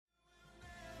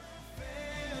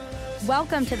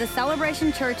Welcome to the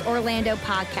Celebration Church Orlando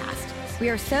podcast. We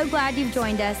are so glad you've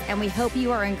joined us, and we hope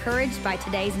you are encouraged by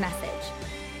today's message.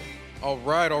 All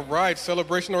right.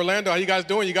 Celebration Orlando. How you guys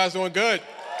doing? You guys doing good?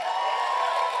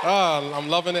 I'm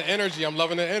loving the energy.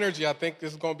 I think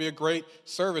this is going to be a great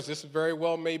service. This very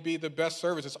well may be the best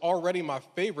service. It's already my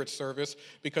favorite service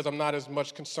because I'm not as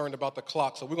much concerned about the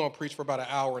clock. So we're going to preach for about an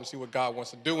hour and see what God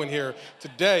wants to do in here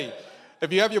today.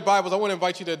 If you have your Bibles, I want to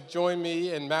invite you to join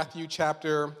me in Matthew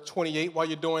chapter 28 while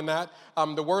you're doing that.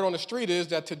 The word on the street is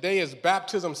that today is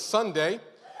Baptism Sunday,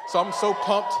 so I'm so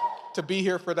pumped to be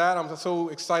here for that. I'm so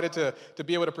excited to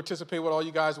be able to participate with all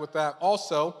you guys with that.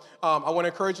 Also, I want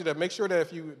to encourage you to make sure that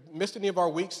if you missed any of our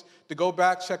weeks, to go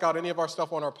back, check out any of our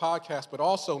stuff on our podcast. But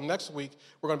also, next week,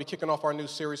 we're going to be kicking off our new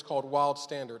series called Wild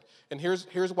Standard. And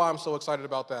here's why I'm so excited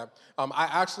about that. I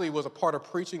actually was a part of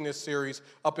preaching this series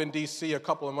up in D.C. a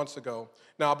couple of months ago.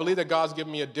 Now, I believe that God's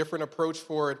given me a different approach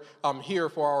for it here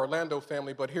for our Orlando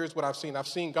family, but here's what I've seen. I've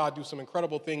seen God do some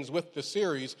incredible things with the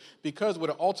series because what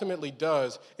it ultimately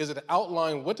does is it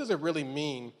outlines what does it really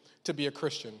mean to be a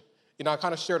Christian. You know, I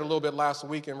kind of shared a little bit last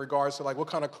week in regards to like, what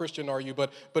kind of Christian are you?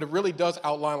 But it really does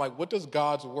outline like, what does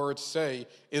God's word say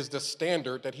is the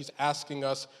standard that he's asking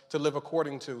us to live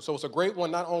according to? So it's a great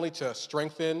one, not only to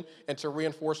strengthen and to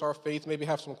reinforce our faith, maybe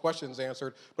have some questions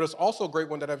answered, but it's also a great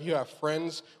one that if you have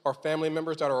friends or family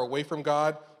members that are away from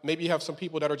God, maybe you have some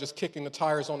people that are just kicking the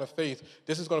tires on the faith,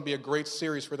 this is going to be a great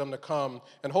series for them to come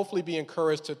and hopefully be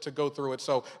encouraged to go through it.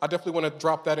 So I definitely want to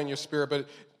drop that in your spirit. But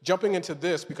jumping into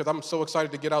this, because I'm so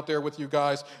excited to get out there with you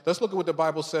guys, let's look at what the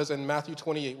Bible says in Matthew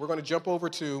 28. We're going to jump over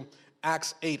to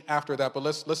Acts 8 after that, but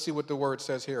let's see what the word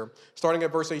says here. Starting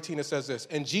at verse 18, it says this,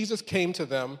 "And Jesus came to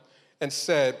them and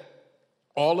said,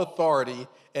 'All authority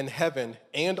in heaven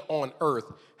and on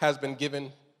earth has been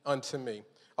given unto me.'"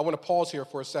 I want to pause here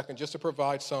for a second just to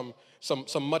provide some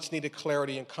much-needed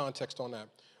clarity and context on that.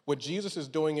 What Jesus is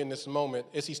doing in this moment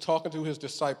is he's talking to his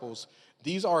disciples.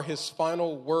 These are his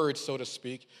final words, so to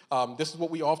speak. This is what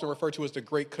we often refer to as the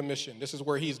Great Commission. This is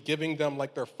where he's giving them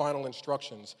like their final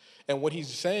instructions. And what he's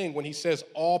saying when he says,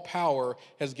 "All power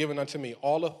has given unto me,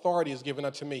 all authority is given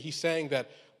unto me," he's saying that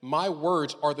my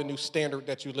words are the new standard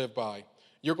that you live by.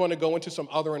 You're going to go into some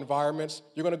other environments.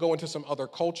 You're going to go into some other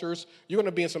cultures. You're going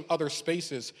to be in some other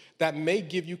spaces that may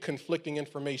give you conflicting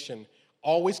information.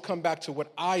 Always come back to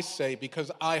what I say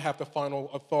because I have the final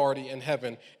authority in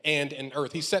heaven and in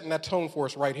earth. He's setting that tone for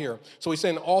us right here. So he's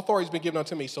saying all authority has been given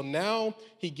unto me. So now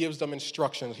he gives them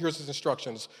instructions. Here's his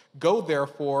instructions. "Go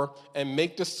therefore and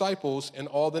make disciples in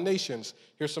all the nations."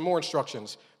 Here's some more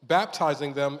instructions.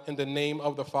 "Baptizing them in the name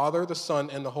of the Father, the Son,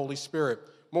 and the Holy Spirit."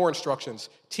 More instructions,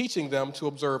 "Teaching them to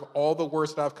observe all the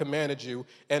words that I've commanded you,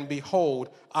 and behold,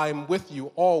 I am with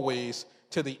you always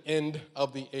to the end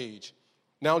of the age."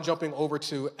 Now jumping over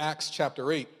to Acts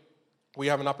chapter 8, we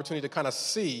have an opportunity to kind of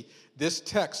see this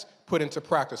text put into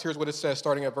practice. Here's what it says,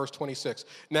 starting at verse 26.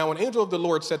 "Now an angel of the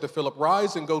Lord said to Philip,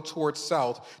 'Rise and go towards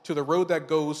south to the road that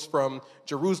goes from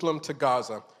Jerusalem to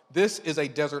Gaza. This is a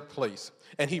desert place.'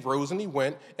 And he rose and he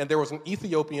went, and there was an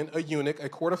Ethiopian, a eunuch, a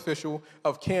court official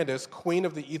of Candace, queen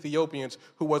of the Ethiopians,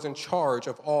 who was in charge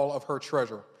of all of her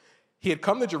treasure. He had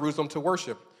come to Jerusalem to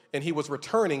worship, and he was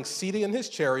returning, seated in his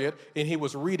chariot, and he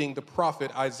was reading the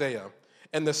prophet Isaiah.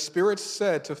 And the Spirit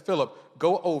said to Philip,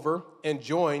 'Go over and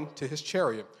join to his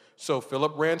chariot.' So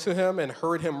Philip ran to him and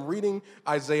heard him reading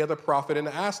Isaiah the prophet and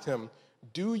asked him,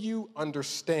 'Do you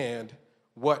understand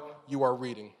what you are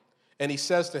reading?' And he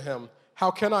says to him, 'How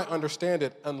can I understand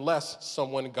it unless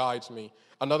someone guides me?'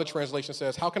 Another translation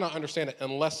says, 'How can I understand it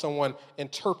unless someone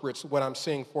interprets what I'm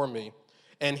seeing for me?'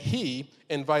 And he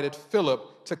invited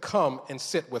Philip to come and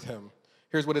sit with him."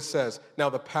 Here's what it says. Now,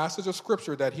 the passage of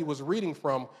scripture that he was reading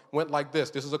from went like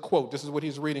this. This is a quote. This is what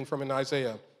he's reading from in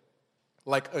Isaiah.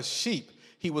 "Like a sheep,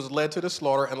 he was led to the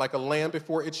slaughter, and like a lamb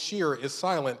before its shearer is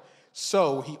silent,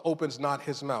 so he opens not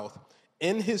his mouth.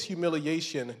 In his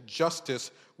humiliation,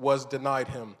 justice was denied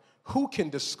him. Who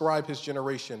can describe his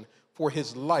generation? For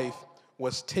his life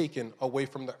was taken away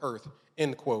from the earth."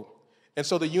 End quote. And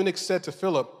so the eunuch said to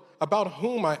Philip, "About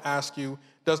whom, I ask you,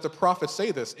 does the prophet say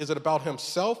this? Is it about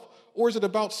himself, or is it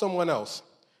about someone else?"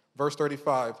 Verse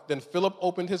 35, "Then Philip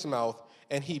opened his mouth,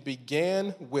 and he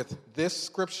began with this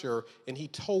scripture, and he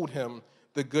told him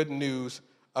the good news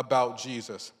about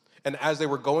Jesus. And as they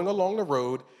were going along the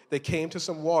road, they came to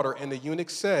some water, and the eunuch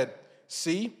said,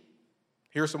 'See,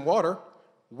 here's some water.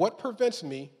 What prevents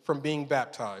me from being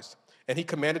baptized?' And he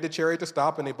commanded the chariot to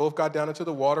stop, and they both got down into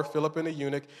the water, Philip and the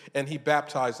eunuch, and he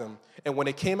baptized them. And when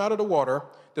they came out of the water,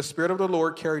 the Spirit of the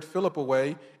Lord carried Philip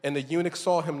away, and the eunuch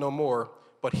saw him no more,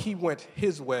 but he went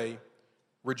his way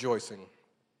rejoicing."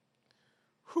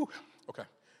 Whew. Okay.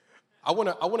 I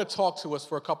want to talk to us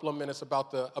for a couple of minutes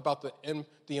about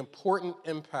the important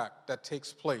impact that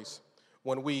takes place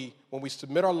when we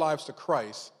submit our lives to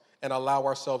Christ and allow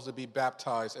ourselves to be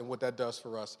baptized, and what that does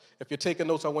for us. If you're taking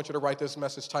notes, I want you to write this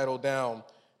message title down,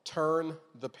 Turn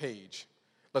the Page.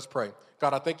 Let's pray.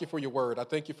 God, I thank you for your word. I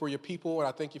thank you for your people, and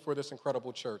I thank you for this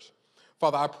incredible church.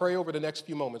 Father, I pray over the next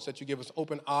few moments that you give us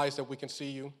open eyes that we can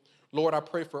see you. Lord, I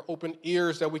pray for open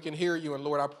ears that we can hear you, and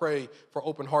Lord, I pray for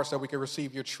open hearts that we can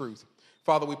receive your truth.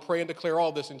 Father, we pray and declare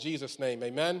all this in Jesus' name.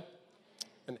 Amen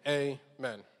and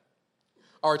amen.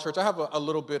 All right, church, I have a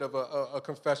little bit of a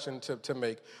confession to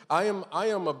make. I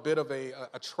am a bit of a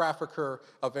trafficker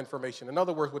of information. In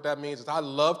other words, what that means is I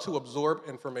love to absorb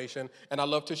information, and I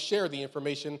love to share the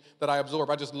information that I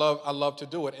absorb. I love to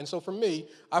do it. And so for me,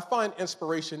 I find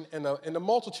inspiration in a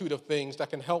multitude of things that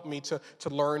can help me to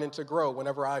learn and to grow.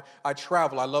 Whenever I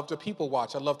travel, I love to people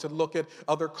watch. I love to look at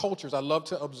other cultures. I love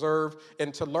to observe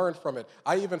and to learn from it.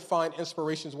 I even find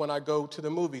inspirations when I go to the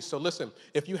movies. So listen,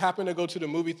 if you happen to go to the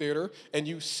movie theater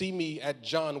and you see me at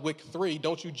John Wick 3,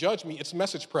 don't you judge me. It's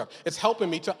message prep. It's helping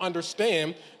me to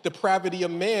understand depravity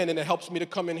of man, and it helps me to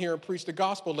come in here and preach the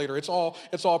gospel later. It's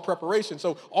all preparation.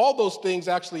 So all those things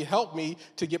actually help me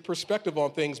to get perspective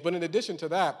on things. But in addition to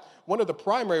that, one of the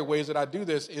primary ways that I do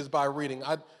this is by reading.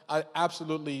 I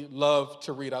absolutely love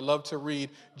to read. I love to read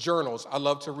journals. I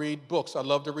love to read books. I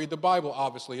love to read the Bible,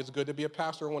 obviously. It's good to be a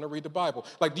pastor and want to read the Bible.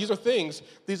 Like these are things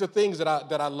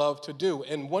that I love to do.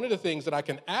 And one of the things that I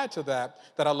can add to that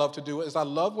I love to do is I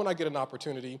love when I get an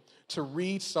opportunity to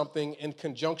read something in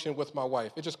conjunction with my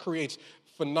wife. It just creates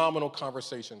phenomenal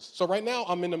conversations. So right now,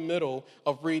 I'm in the middle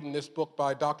of reading this book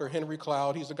by Dr. Henry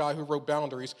Cloud. He's the guy who wrote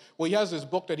Boundaries. Well, he has this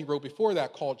book that he wrote before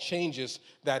that called Changes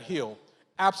That Heal.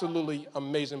 Absolutely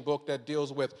amazing book that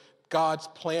deals with God's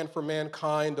plan for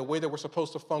mankind, the way that we're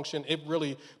supposed to function. It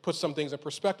really puts some things in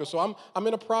perspective. So I'm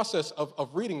in a process of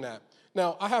reading that.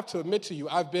 Now, I have to admit to you,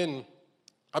 I've been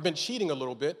cheating a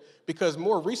little bit because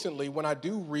more recently, when I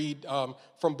do read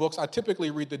from books, I typically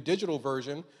read the digital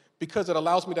version because it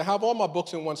allows me to have all my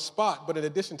books in one spot. But in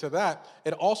addition to that,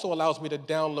 it also allows me to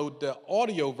download the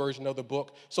audio version of the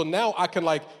book. So now I can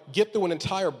get through an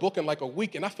entire book in a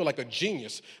week, and I feel like a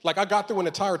genius. Like I got through an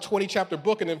entire 20-chapter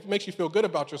book, and it makes you feel good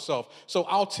about yourself. So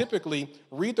I'll typically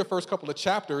read the first couple of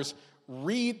chapters,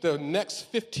 read the next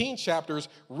 15 chapters,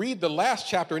 read the last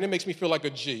chapter, and it makes me feel like a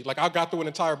G. Like I got through an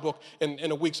entire book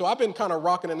in a week. So I've been kind of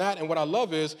rocking in that, and what I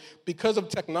love is because of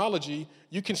technology,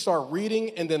 you can start reading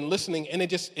and then listening, and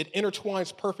it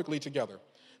intertwines perfectly together.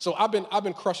 So I've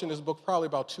been crushing this book probably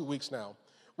about 2 weeks now.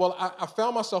 Well, I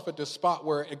found myself at this spot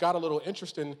where it got a little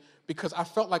interesting because I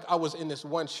felt like I was in this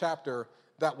one chapter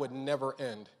that would never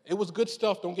end. It was good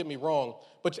stuff, don't get me wrong,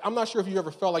 but I'm not sure if you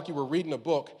ever felt like you were reading a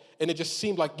book and it just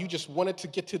seemed like you just wanted to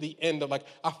get to the end of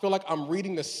I feel like I'm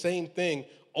reading the same thing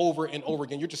over and over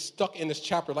again. You're just stuck in this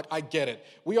chapter. I get it.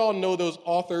 We all know those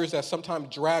authors that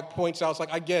sometimes drag points out.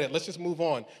 It's I get it. Let's just move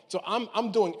on. So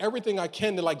I'm doing everything I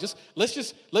can to let's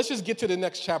just get to the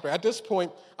next chapter. At this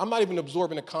point, I'm not even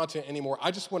absorbing the content anymore.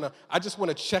 I just want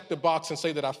to check the box and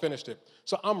say that I finished it.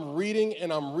 So I'm reading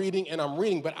and I'm reading and I'm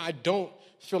reading, but I don't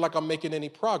feel like I'm making any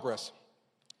progress.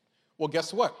 Well,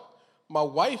 guess what? My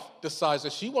wife decides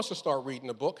that she wants to start reading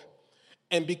the book,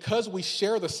 and because we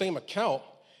share the same account,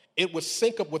 it would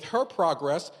sync up with her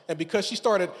progress, and because she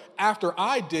started after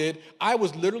I did, I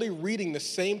was literally reading the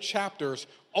same chapters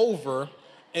over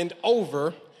and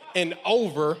over and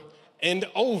over and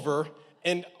over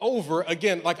and over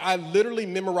again. I literally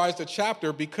memorized the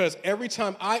chapter because every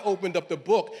time I opened up the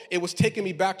book, it was taking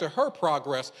me back to her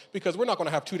progress because we're not going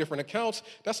to have two different accounts.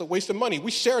 That's a waste of money.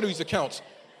 We share these accounts.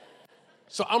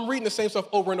 So I'm reading the same stuff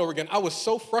over and over again. I was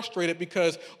so frustrated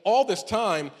because all this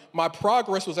time, my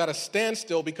progress was at a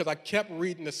standstill because I kept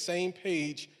reading the same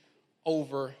page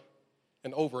over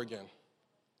and over again.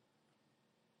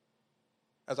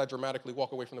 As I dramatically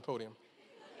walk away from the podium.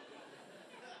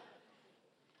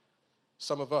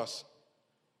 Some of us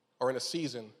are in a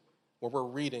season where we're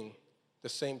reading the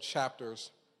same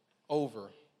chapters over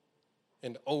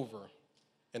and over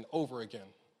and over again.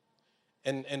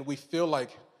 And we feel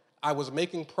like I was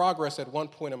making progress at one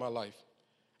point in my life.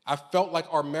 I felt like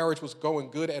our marriage was going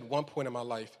good at one point in my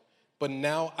life, but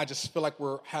now I just feel like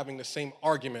we're having the same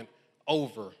argument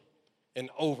over and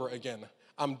over again.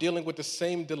 I'm dealing with the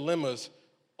same dilemmas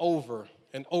over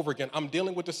and over again. I'm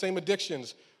dealing with the same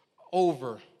addictions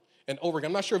over and over again.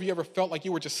 I'm not sure if you ever felt like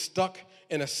you were just stuck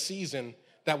in a season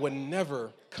that would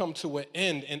never come to an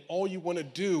end, and all you want to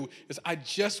do is, I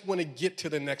just want to get to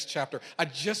the next chapter. I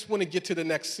just want to get to the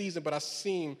next season, but I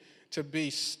seem to be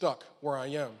stuck where I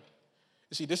am.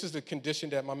 You see, this is the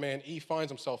condition that my man E finds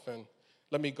himself in.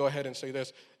 Let me go ahead and say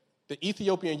this. The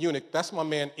Ethiopian eunuch, that's my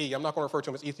man E. I'm not going to refer to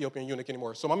him as Ethiopian eunuch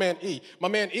anymore. So my man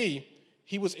E,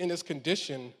 he was in this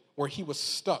condition where he was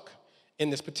stuck in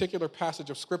this particular passage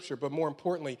of Scripture, but more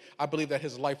importantly, I believe that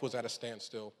his life was at a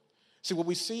standstill. See, what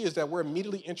we see is that we're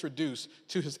immediately introduced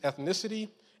to his ethnicity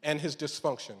and his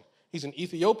dysfunction. He's an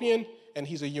Ethiopian and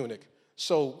he's a eunuch.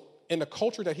 So in the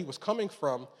culture that he was coming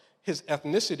from, his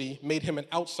ethnicity made him an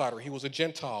outsider. He was a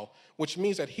Gentile, which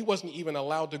means that he wasn't even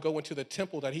allowed to go into the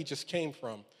temple that he just came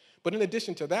from. But in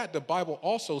addition to that, the Bible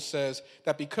also says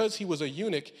that because he was a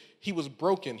eunuch, he was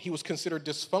broken. He was considered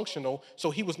dysfunctional, so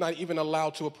he was not even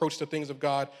allowed to approach the things of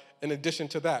God in addition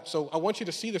to that. So I want you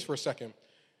to see this for a second.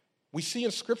 We see in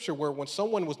Scripture where when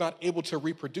someone was not able to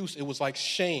reproduce, it was like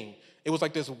shame. It was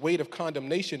like this weight of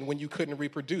condemnation when you couldn't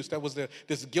reproduce. That was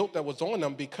this guilt that was on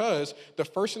them, because the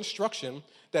first instruction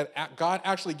that God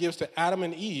actually gives to Adam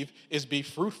and Eve is be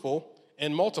fruitful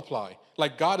and multiply.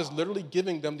 Like, God is literally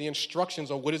giving them the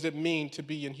instructions on what does it mean to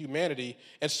be in humanity.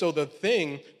 And so the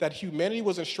thing that humanity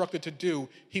was instructed to do,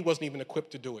 he wasn't even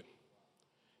equipped to do it.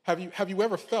 Have you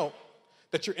ever felt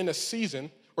that you're in a season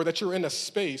or that you're in a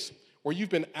space where you've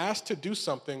been asked to do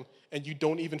something and you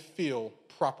don't even feel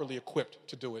properly equipped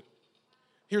to do it?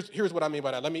 Here's what I mean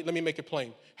by that. Let me make it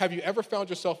plain. Have you ever found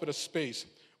yourself in a space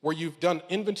where you've done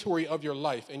inventory of your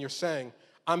life and you're saying,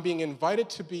 I'm being invited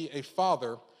to be a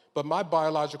father, but my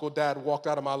biological dad walked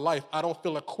out of my life. I don't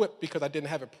feel equipped because I didn't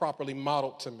have it properly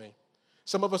modeled to me.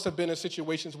 Some of us have been in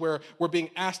situations where we're being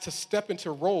asked to step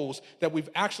into roles that we've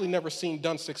actually never seen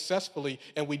done successfully,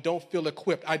 and we don't feel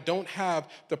equipped. I don't have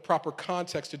the proper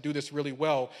context to do this really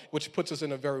well, which puts us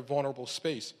in a very vulnerable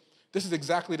space. This is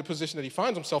exactly the position that he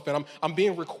finds himself in. I'm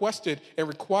being requested and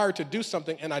required to do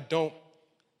something, and I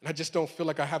just don't feel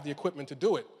like I have the equipment to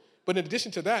do it. But in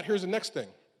addition to that, here's the next thing.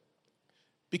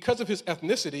 Because of his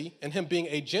ethnicity and him being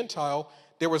a Gentile,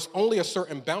 there was only a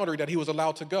certain boundary that he was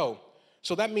allowed to go.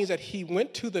 So that means that he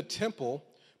went to the temple,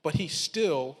 but he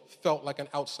still felt like an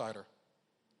outsider.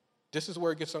 This is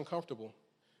where it gets uncomfortable,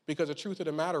 because the truth of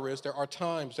the matter is there are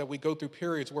times that we go through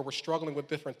periods where we're struggling with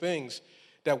different things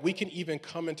that we can even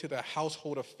come into the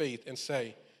household of faith and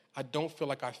say, I don't feel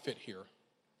like I fit here.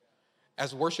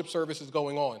 As worship service is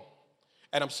going on,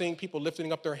 and I'm seeing people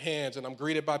lifting up their hands, and I'm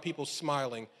greeted by people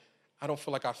smiling, I don't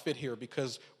feel like I fit here,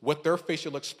 because what their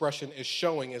facial expression is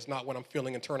showing is not what I'm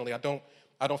feeling internally. I don't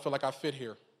feel like I fit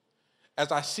here.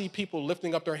 As I see people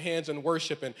lifting up their hands in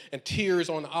worship and tears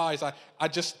on eyes,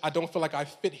 I don't feel like I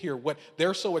fit here. What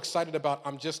they're so excited about,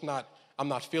 I'm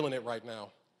not feeling it right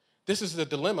now. This is the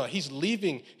dilemma. He's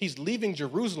leaving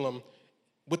Jerusalem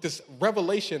with this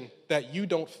revelation that you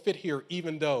don't fit here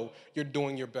even though you're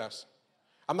doing your best.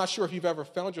 I'm not sure if you've ever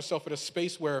found yourself in a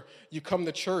space where you come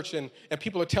to church and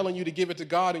people are telling you to give it to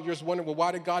God, and you're just wondering, well,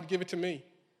 why did God give it to me?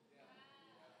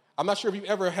 I'm not sure if you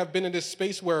ever have been in this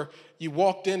space where you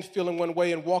walked in feeling one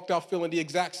way and walked out feeling the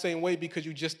exact same way because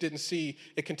you just didn't see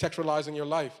it contextualized in your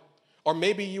life. Or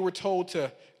maybe you were told to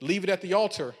leave it at the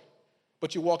altar,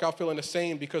 but you walk out feeling the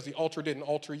same because the altar didn't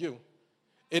alter you.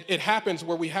 It happens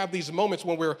where we have these moments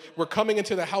when we're coming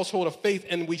into the household of faith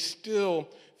and we still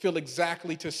feel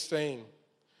exactly the same.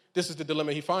 This is the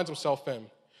dilemma he finds himself in.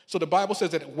 So the Bible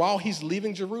says that while he's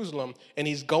leaving Jerusalem and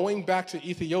he's going back to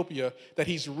Ethiopia, that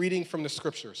he's reading from the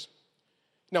Scriptures.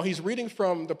 Now, he's reading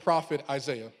from the prophet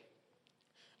Isaiah.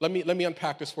 Let me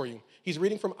unpack this for you. He's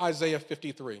reading from Isaiah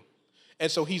 53.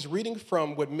 And so he's reading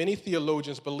from what many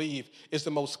theologians believe is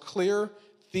the most clear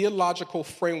theological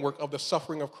framework of the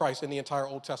suffering of Christ in the entire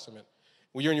Old Testament.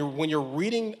 When you're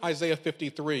reading Isaiah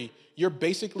 53, you're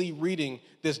basically reading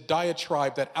this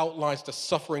diatribe that outlines the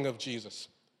suffering of Jesus.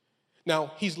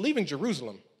 Now, he's leaving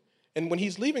Jerusalem. And when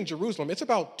he's leaving Jerusalem, it's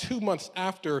about 2 months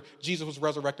after Jesus was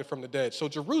resurrected from the dead. So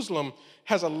Jerusalem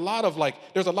has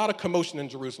there's a lot of commotion in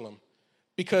Jerusalem,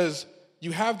 because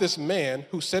you have this man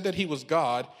who said that he was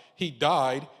God. He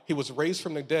died. He was raised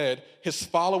from the dead. His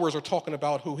followers are talking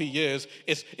about who he is.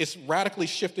 It's radically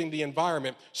shifting the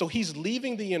environment. So he's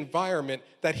leaving the environment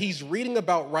that he's reading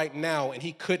about right now, and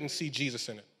he couldn't see Jesus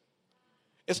in it.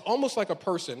 It's almost like a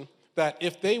person that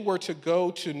if they were to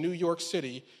go to New York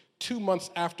City 2 months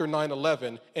after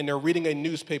 9/11 and they're reading a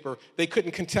newspaper, they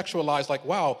couldn't contextualize like,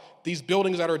 wow, these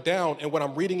buildings that are down and what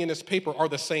I'm reading in this paper are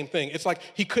the same thing. It's like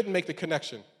he couldn't make the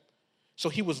connection. So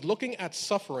he was looking at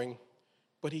suffering,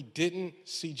 but he didn't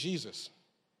see Jesus.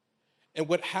 And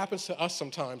what happens to us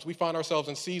sometimes, we find ourselves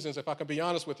in seasons, if I can be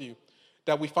honest with you,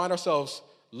 that we find ourselves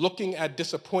looking at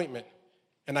disappointment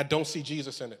and I don't see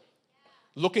Jesus in it.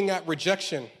 Looking at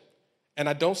rejection and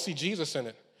I don't see Jesus in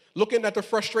it. Looking at the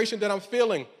frustration that I'm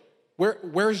feeling,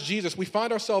 where's Jesus? We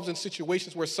find ourselves in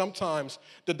situations where sometimes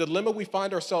the dilemma we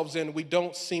find ourselves in, we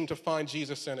don't seem to find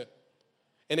Jesus in it.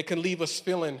 And it can leave us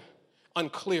feeling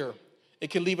unclear. It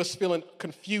can leave us feeling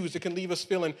confused. It can leave us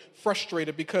feeling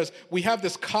frustrated because we have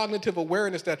this cognitive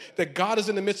awareness that God is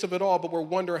in the midst of it all, but we're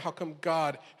wondering how come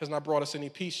God has not brought us any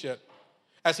peace yet.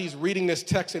 As he's reading this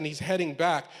text and he's heading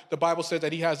back, the Bible says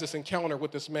that he has this encounter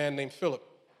with this man named Philip.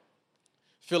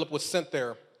 Philip was sent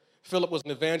there. Philip was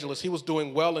an evangelist. He was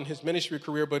doing well in his ministry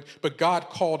career, but God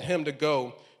called him to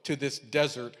go to this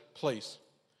desert place.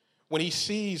 When he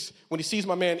sees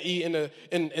my man E in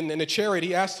the chariot,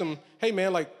 he asks him, hey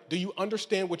man, like, do you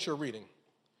understand what you're reading?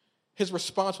 His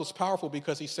response was powerful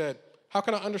because he said, how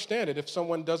can I understand it if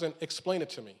someone doesn't explain it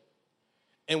to me?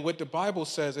 And what the Bible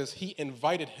says is he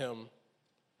invited him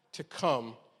to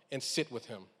come and sit with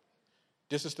him.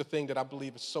 This is the thing that I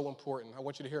believe is so important. I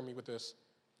want you to hear me with this.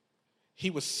 He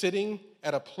was sitting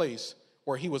at a place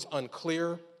where he was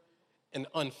unclear and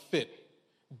unfit,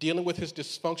 dealing with his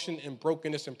dysfunction and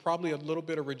brokenness and probably a little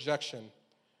bit of rejection.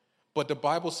 But the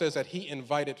Bible says that he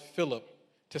invited Philip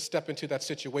to step into that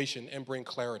situation and bring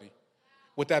clarity.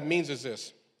 What that means is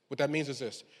this. That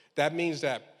means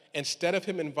that instead of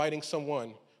him inviting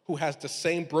someone who has the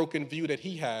same broken view that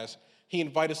he has, he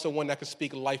invited someone that could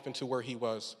speak life into where he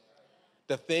was.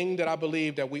 The thing that I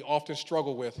believe that we often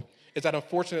struggle with is that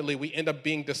unfortunately we end up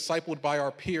being discipled by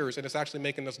our peers and it's actually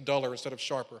making us duller instead of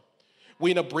sharper. We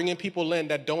end up bringing people in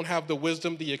that don't have the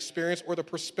wisdom, the experience, or the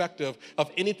perspective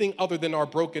of anything other than our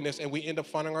brokenness, and we end up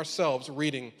finding ourselves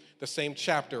reading the same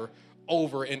chapter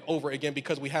over and over again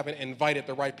because we haven't invited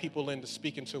the right people in to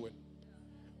speak into it.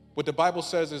 What the Bible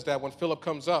says is that when Philip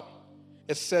comes up,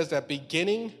 it says that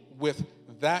beginning with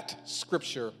that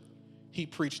scripture, he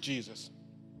preached Jesus.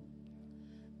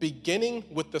 Beginning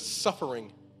with the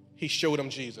suffering, he showed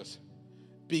him Jesus.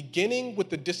 Beginning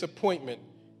with the disappointment,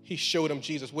 he showed them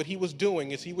Jesus. What he was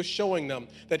doing is he was showing them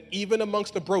that even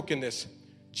amongst the brokenness,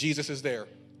 Jesus is there.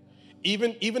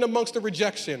 Even amongst the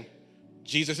rejection,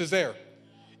 Jesus is there.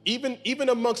 Even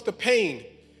amongst the pain,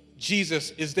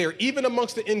 Jesus is there. Even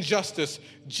amongst the injustice,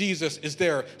 Jesus is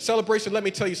there. Celebration, let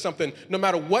me tell you something. No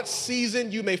matter what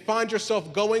season you may find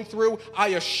yourself going through, I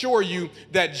assure you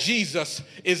that Jesus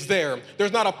is there.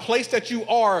 There's not a place that you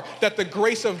are that the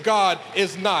grace of God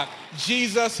is not.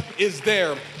 Jesus is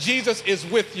there. Jesus is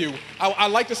with you. I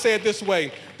like to say it this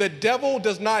way. The devil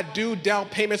does not do down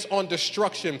payments on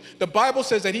destruction. The Bible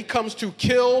says that he comes to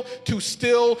kill, to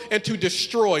steal, and to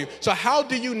destroy. So how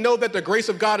do you know that the grace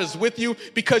of God is with you?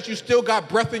 Because you still got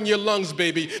breath in your lungs,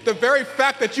 baby. The very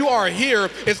fact that you are here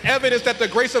is evidence that the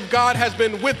grace of God has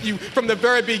been with you from the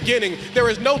very beginning. There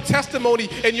is no testimony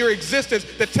in your existence.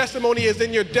 The testimony is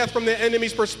in your death from the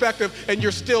enemy's perspective, and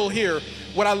you're still here.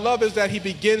 What I love is that he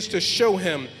begins to show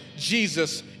him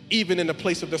Jesus even in the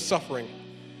place of the suffering.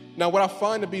 Now, what I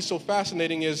find to be so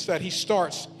fascinating is that he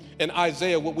starts in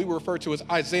Isaiah, what we refer to as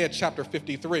Isaiah chapter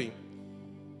 53.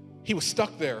 He was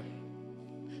stuck there.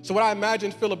 So what I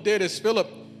imagine Philip did is Philip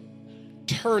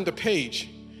turned the page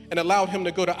and allowed him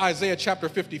to go to Isaiah chapter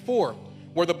 54,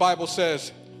 where the Bible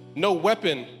says, no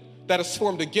weapon that is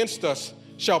formed against us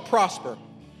shall prosper.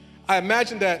 I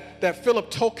imagine that Philip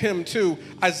took him to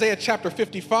Isaiah chapter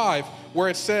 55, where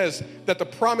it says that the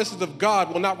promises of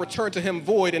God will not return to him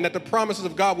void and that the promises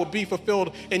of God will be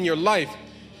fulfilled in your life.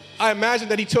 I imagine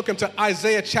that he took him to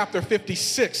Isaiah chapter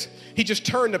 56. He just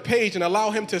turned the page and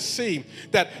allowed him to see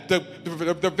that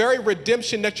the very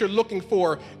redemption that you're looking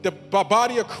for, the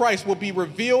body of Christ will be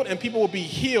revealed and people will be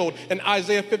healed in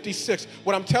Isaiah 56.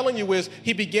 What I'm telling you is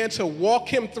he began to walk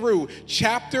him through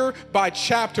chapter by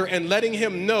chapter and letting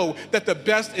him know that the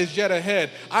best is yet ahead.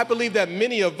 I believe that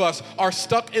many of us are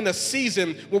stuck in a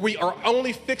season where we are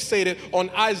only fixated on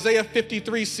Isaiah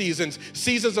 53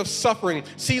 seasons of suffering,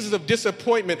 seasons of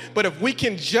disappointment. But if we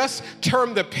can just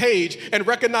turn the page and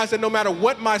recognize that no matter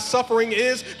what my suffering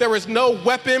is, there is no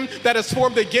weapon that is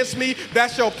formed against me that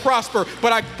shall prosper.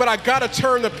 But I gotta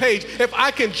turn the page. If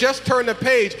I can just turn the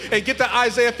page and get to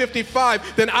Isaiah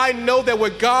 55, then I know that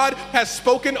what God has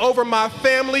spoken over my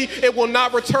family, it will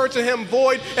not return to him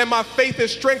void, and my faith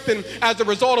is strengthened as a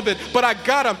result of it. But I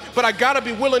gotta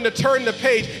be willing to turn the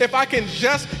page. If I can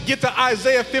just get to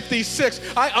Isaiah 56,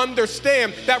 I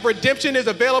understand that redemption is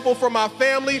available for my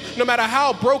family, no matter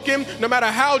how broken, no matter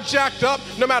how jacked up,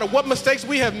 no matter what mistakes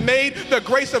we have made, the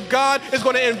grace of God is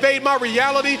going to invade my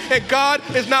reality, and God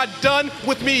is not done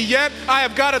with me yet. I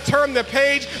have got to turn the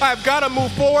page. I have got to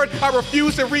move forward. I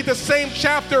refuse to read the same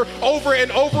chapter over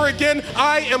and over again.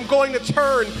 I am going to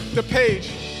turn the page.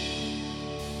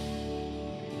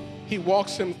 He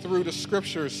walks him through the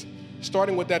scriptures,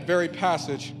 starting with that very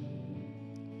passage,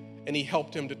 and he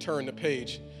helped him to turn the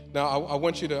page. Now, I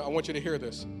want you to hear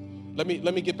this. Let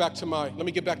me get back to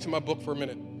my book for a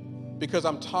minute. because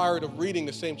I'm tired of reading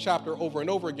the same chapter over and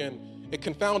over again. It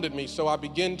confounded me, so I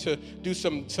began to do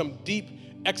some deep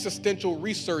existential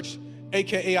research,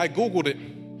 AKA I Googled it,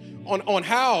 on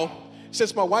how,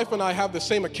 since my wife and I have the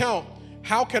same account,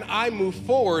 how can I move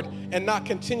forward and not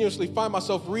continuously find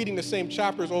myself reading the same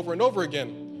chapters over and over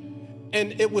again?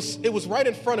 And it was right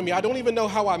in front of me. I don't even know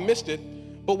how I missed it,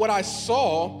 but what I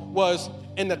saw was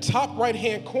in the top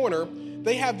right-hand corner,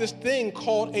 they have this thing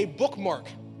called a bookmark.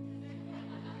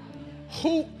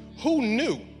 Who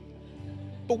knew?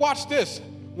 But watch this.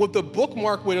 What the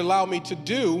bookmark would allow me to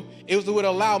do is it would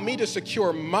allow me to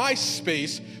secure my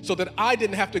space so that I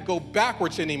didn't have to go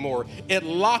backwards anymore. It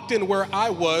locked in where I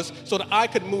was so that I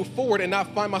could move forward and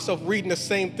not find myself reading the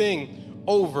same thing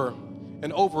over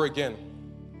and over again.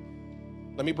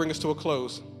 Let me bring this to a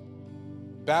close.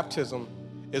 Baptism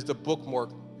is the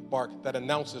bookmark that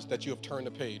announces that you have turned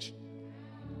the page.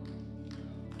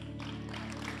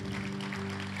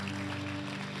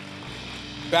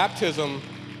 Baptism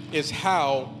is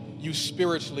how you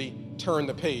spiritually turn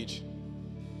the page.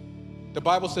 The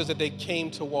Bible says that they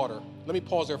came to water. Let me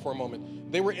pause there for a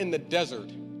moment. They were in the desert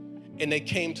and they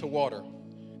came to water.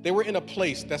 They were in a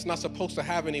place that's not supposed to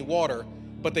have any water,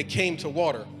 but they came to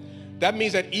water. That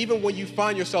means that even when you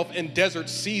find yourself in desert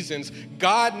seasons,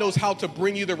 God knows how to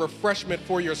bring you the refreshment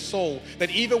for your soul.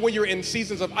 That even when you're in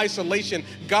seasons of isolation,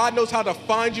 God knows how to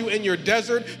find you in your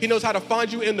desert. He knows how to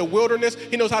find you in the wilderness.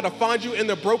 He knows how to find you in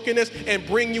the brokenness and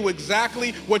bring you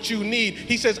exactly what you need.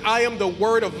 He says, I am the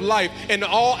word of life, and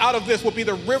all out of this will be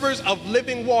the rivers of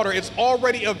living water. It's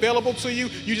already available to you.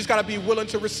 You just got to be willing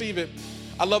to receive it.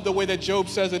 I love the way that Job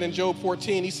says it in Job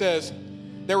 14. He says,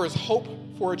 there is hope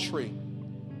for a tree,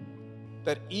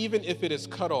 that even if it is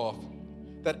cut off,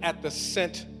 that at the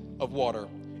scent of water,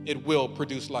 it will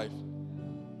produce life.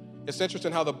 It's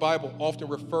interesting how the Bible often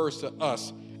refers to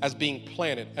us as being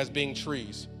planted, as being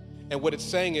trees. And what it's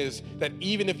saying is that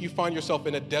even if you find yourself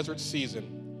in a desert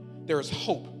season, there is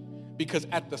hope, because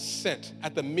at the scent,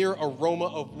 at the mere aroma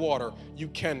of water, you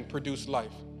can produce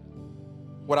life.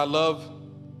 What I love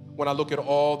when I look at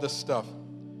all this stuff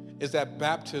is that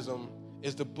baptism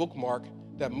is the bookmark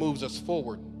that moves us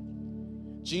forward.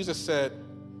 Jesus said,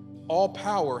 all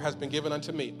power has been given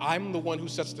unto me. I'm the one who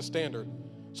sets the standard.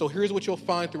 So here's what you'll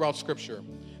find throughout Scripture.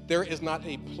 There is not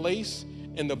a place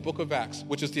in the book of Acts,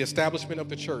 which is the establishment of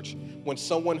the church, when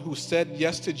someone who said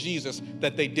yes to Jesus,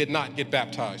 that they did not get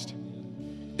baptized.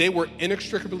 They were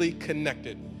inextricably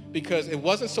connected, because it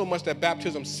wasn't so much that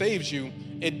baptism saves you,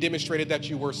 it demonstrated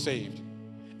that you were saved.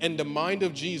 In the mind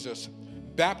of Jesus,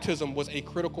 baptism was a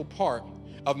critical part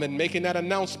of making that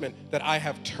announcement that I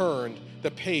have turned the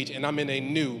page and I'm in a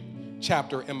new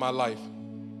chapter in my life.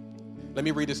 Let me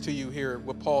read this to you here,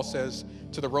 what Paul says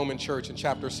to the Roman church in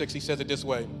chapter 6. He says it this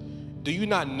way: do you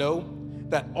not know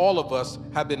that all of us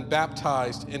have been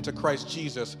baptized into Christ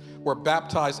Jesus, were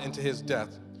baptized into his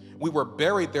death? We were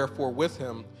buried therefore with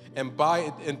him and by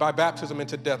baptism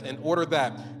into death, in order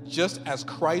that just as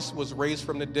Christ was raised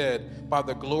from the dead by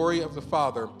the glory of the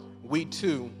Father, we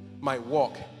too might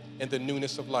walk in the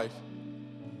newness of life.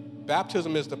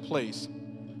 Baptism is the place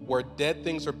where dead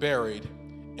things are buried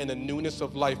and the newness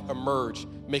of life emerge,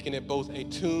 making it both a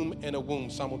tomb and a womb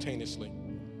simultaneously.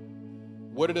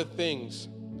 What are the things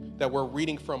that we're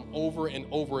reading from over and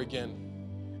over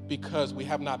again because we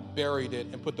have not buried it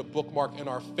and put the bookmark in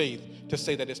our faith to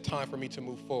say that it's time for me to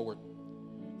move forward?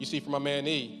 You see, for my man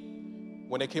E,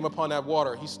 when they came upon that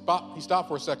water, he stopped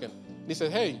for a second and he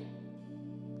said, hey,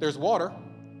 there's water.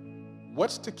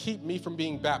 What's to keep me from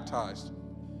being baptized?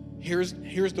 Here's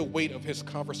the weight of his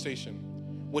conversation.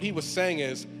 What he was saying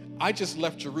is, I just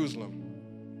left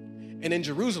Jerusalem. And in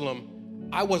Jerusalem,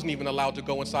 I wasn't even allowed to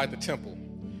go inside the temple.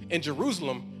 In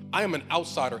Jerusalem, I am an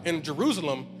outsider. In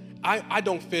Jerusalem, I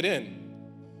don't fit in.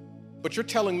 But you're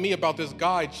telling me about this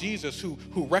guy, Jesus, who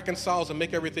reconciles and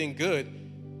make everything good.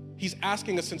 He's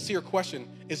asking a sincere question.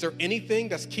 Is there anything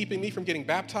that's keeping me from getting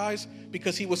baptized?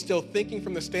 Because he was still thinking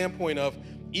from the standpoint of,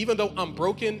 even though I'm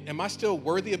broken, am I still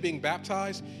worthy of being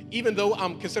baptized? Even though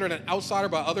I'm considered an outsider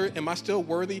by others, am I still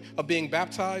worthy of being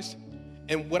baptized?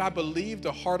 And what I believe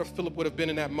the heart of Philip would have been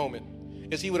in that moment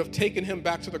is he would have taken him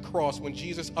back to the cross when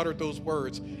Jesus uttered those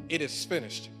words, it is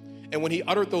finished. And when he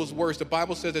uttered those words, the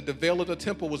Bible says that the veil of the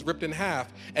temple was ripped in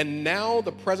half, and now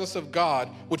the presence of God,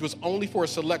 which was only for a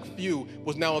select few,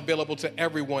 was now available to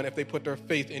everyone if they put their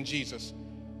faith in Jesus.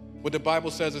 What the Bible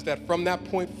says is that from that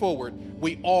point forward,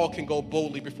 we all can go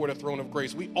boldly before the throne of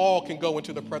grace. We all can go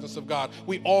into the presence of God.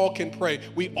 We all can pray.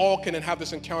 We all can have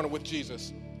this encounter with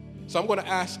Jesus. So I'm going to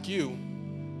ask you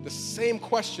the same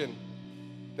question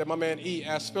that my man E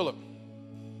asked Philip.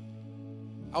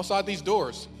 Outside these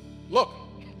doors, look,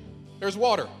 there's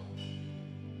water.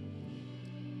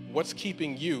 what's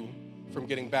keeping you from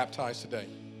getting baptized today?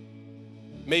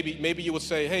 Maybe you would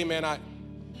say, hey man, I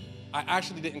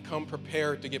actually didn't come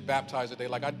prepared to get baptized today.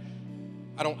 Like I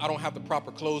don't have the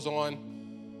proper clothes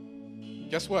on.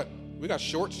 Guess what? We got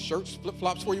shorts, shirts,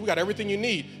 flip-flops for you. We got everything you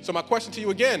need. So my question to you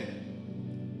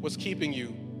again, what's keeping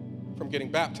you from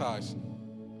getting baptized?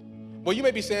 Well, you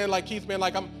may be saying like, Keith, man,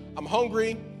 like I'm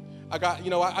hungry. I got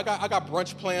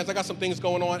brunch plans. I got some things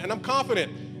going on, and I'm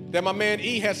confident that my man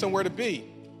E had somewhere to be.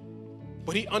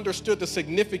 But he understood the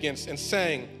significance in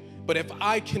saying, but if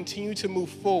I continue to move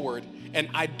forward and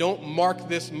I don't mark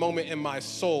this moment in my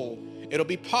soul, it'll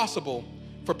be possible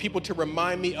for people to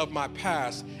remind me of my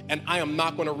past, and I am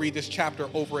not going to read this chapter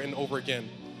over and over again.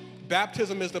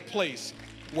 Baptism is the place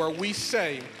where we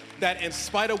say that in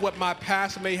spite of what my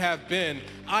past may have been,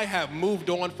 I have moved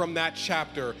on from that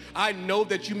chapter. I know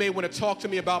that you may want to talk to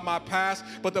me about my past,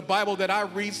 but the Bible that I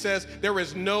read says there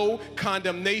is no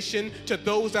condemnation to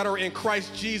those that are in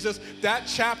Christ Jesus. That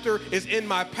chapter is in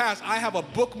my past. I have a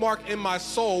bookmark in my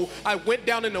soul. I went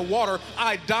down in the water.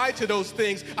 I died to those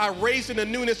things. I raised in the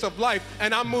newness of life,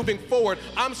 and I'm moving forward.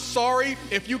 I'm sorry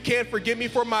if you can't forgive me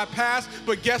for my past,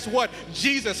 but guess what?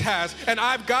 Jesus has, and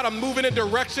I've got to move in the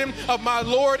direction of my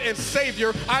Lord and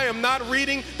Savior. I am not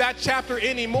reading that chapter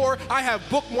anymore. I have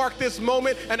bookmarked this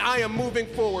moment, and I am moving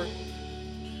forward.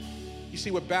 You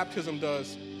see what baptism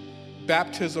does?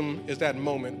 Baptism is that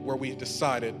moment where we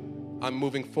decided, I'm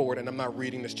moving forward and I'm not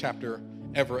reading this chapter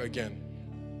ever again.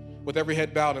 With every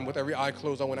head bowed and with every eye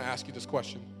closed, I want to ask you this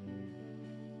question.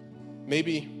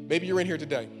 Maybe you're in here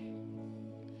today,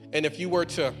 and if you were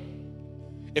to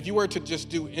just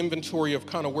do inventory of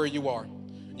kind of where you are,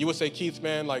 you would say, Keith,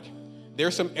 man, like,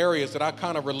 there's some areas that I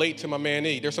kind of relate to my man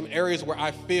E. There's some areas where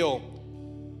I feel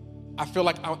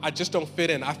like I just don't fit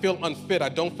in. I feel unfit. I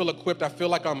don't feel equipped. I feel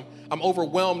like I'm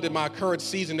overwhelmed in my current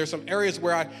season. There's some areas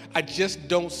where I just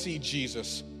don't see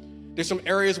Jesus. There's some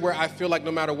areas where I feel like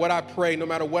no matter what I pray, no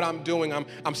matter what I'm doing,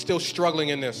 I'm still struggling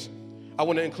in this. I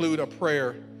want to include a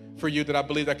prayer for you that I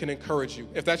believe that can encourage you.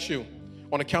 If that's you,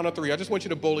 on a count of 3, I just want you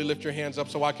to boldly lift your hands up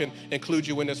so I can include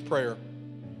you in this prayer.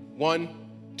 1,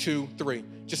 2, 3.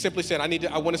 Just simply saying,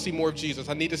 I want to see more of Jesus.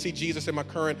 I need to see Jesus in my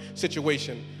current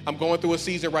situation. I'm going through a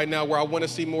season right now where I want to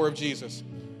see more of Jesus.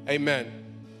 Amen.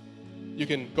 You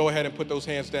can go ahead and put those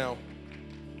hands down.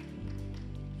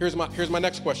 Here's my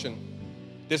next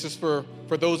question. This is for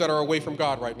those that are away from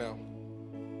God right now.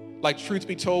 Like, truth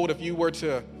be told, if you were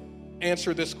to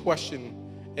answer this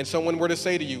question and someone were to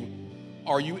say to you,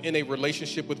 are you in a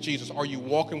relationship with Jesus? Are you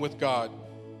walking with God?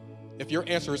 If your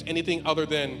answer is anything other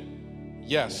than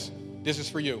yes, this is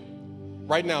for you.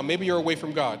 Right now, maybe you're away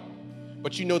from God,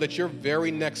 but you know that your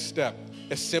very next step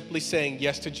is simply saying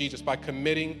yes to Jesus by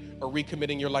committing or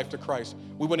recommitting your life to Christ.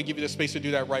 We want to give you the space to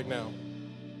do that right now.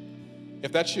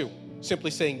 If that's you, simply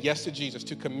saying yes to Jesus,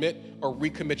 to commit or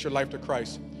recommit your life to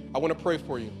Christ, I want to pray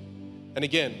for you. And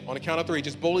again, on a count of 3,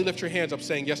 just boldly lift your hands up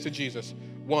saying yes to Jesus.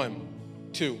 1,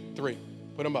 2, 3.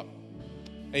 Put them up.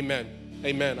 Amen.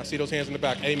 Amen. I see those hands in the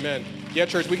back. Amen. Yeah,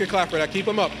 church, we can clap for that. Keep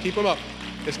them up. Keep them up.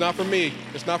 It's not for me.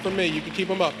 It's not for me. You can keep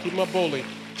them up. Keep them up boldly.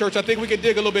 Church, I think we can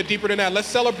dig a little bit deeper than that. Let's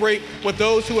celebrate with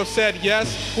those who have said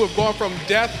yes, who have gone from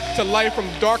death to life, from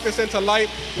darkness into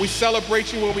light. We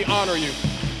celebrate you and we honor you.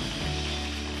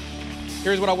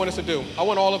 Here's what I want us to do. I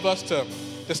want all of us to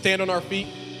stand on our feet.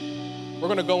 We're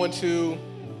going to go into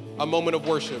a moment of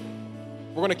worship.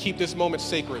 We're going to keep this moment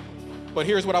sacred. But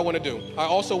here's what I want to do. I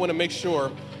also want to make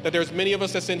sure that there's many of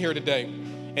us that's in here today,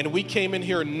 and we came in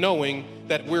here knowing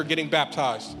that we're getting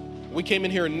baptized. We came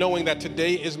in here knowing that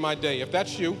today is my day. If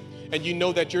that's you, and you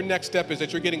know that your next step is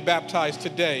that you're getting baptized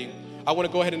today, I want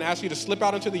to go ahead and ask you to slip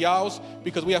out into the aisles,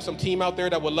 because we have some team out there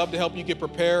that would love to help you get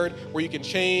prepared, where you can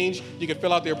change, you can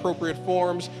fill out the appropriate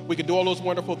forms, we can do all those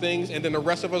wonderful things, and then the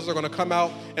rest of us are going to come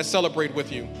out and celebrate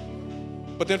with you.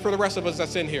 But then for the rest of us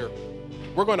that's in here,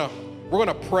 we're going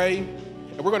to pray,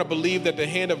 and we're going to believe that the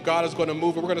hand of God is going to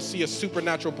move, and we're going to see a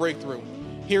supernatural breakthrough.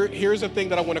 Here's the thing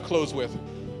that I want to close with,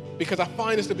 because I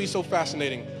find this to be so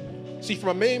fascinating. See,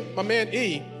 for my man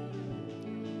E,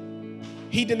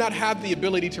 he did not have the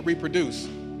ability to reproduce.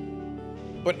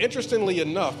 But interestingly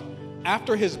enough,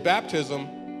 after his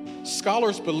baptism,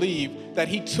 scholars believe that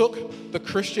he took the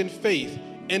Christian faith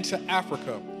into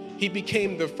Africa. He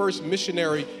became the first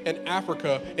missionary in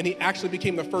Africa, and he actually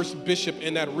became the first bishop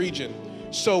in that region.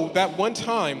 So that one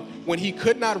time when he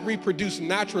could not reproduce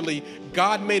naturally,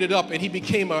 God made it up and he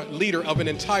became a leader of an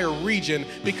entire region,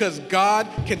 because God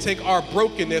can take our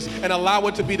brokenness and allow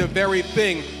it to be the very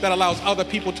thing that allows other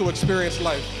people to experience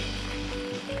life.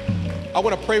 I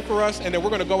want to pray for us, and then we're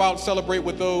going to go out and celebrate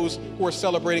with those who are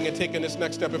celebrating and taking this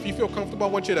next step. If you feel comfortable, I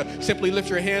want you to simply lift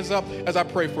your hands up as I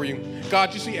pray for you.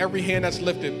 God, you see every hand that's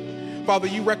lifted. Father,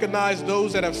 you recognize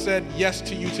those that have said yes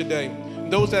to you today.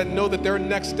 Those that know that their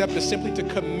next step is simply to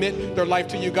commit their life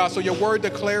to you, God. So your word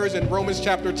declares in Romans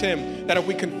chapter 10 that if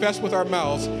we confess with our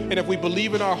mouths and if we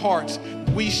believe in our hearts,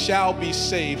 we shall be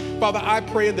saved. Father, I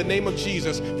pray in the name of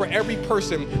Jesus for every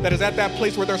person that is at that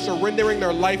place where they're surrendering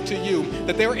their life to you,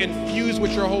 that they're infused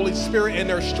with your Holy Spirit and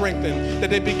they're strengthened, that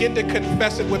they begin to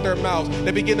confess it with their mouths,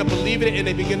 they begin to believe it and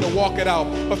they begin to walk it out.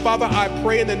 But Father, I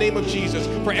pray in the name of Jesus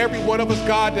for every one of us,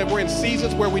 God, that we're in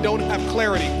seasons where we don't have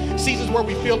clarity, seasons where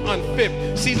we feel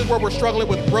unfit, seasons where we're struggling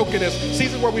with brokenness,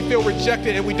 seasons where we feel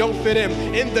rejected and we don't fit in.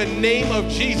 In the name of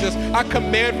Jesus, I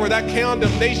command for that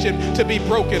condemnation to be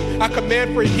broken. I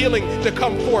command for healing to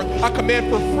come forth. I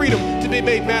command for freedom to be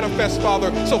made manifest,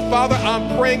 Father. So, Father,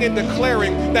 I'm praying and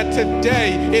declaring that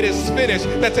today it is finished,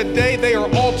 that today they are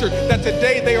altered, that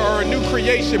today they are a new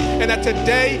creation, and that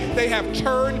today they have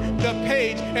turned the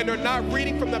page and they're not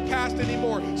reading from the past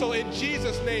anymore. So in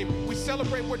Jesus' name, we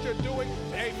celebrate what you're doing.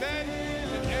 Amen.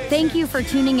 Thank you for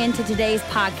tuning in to today's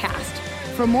podcast.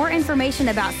 For more information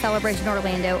about Celebration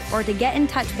Orlando or to get in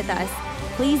touch with us,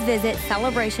 please visit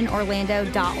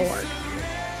celebrationorlando.org.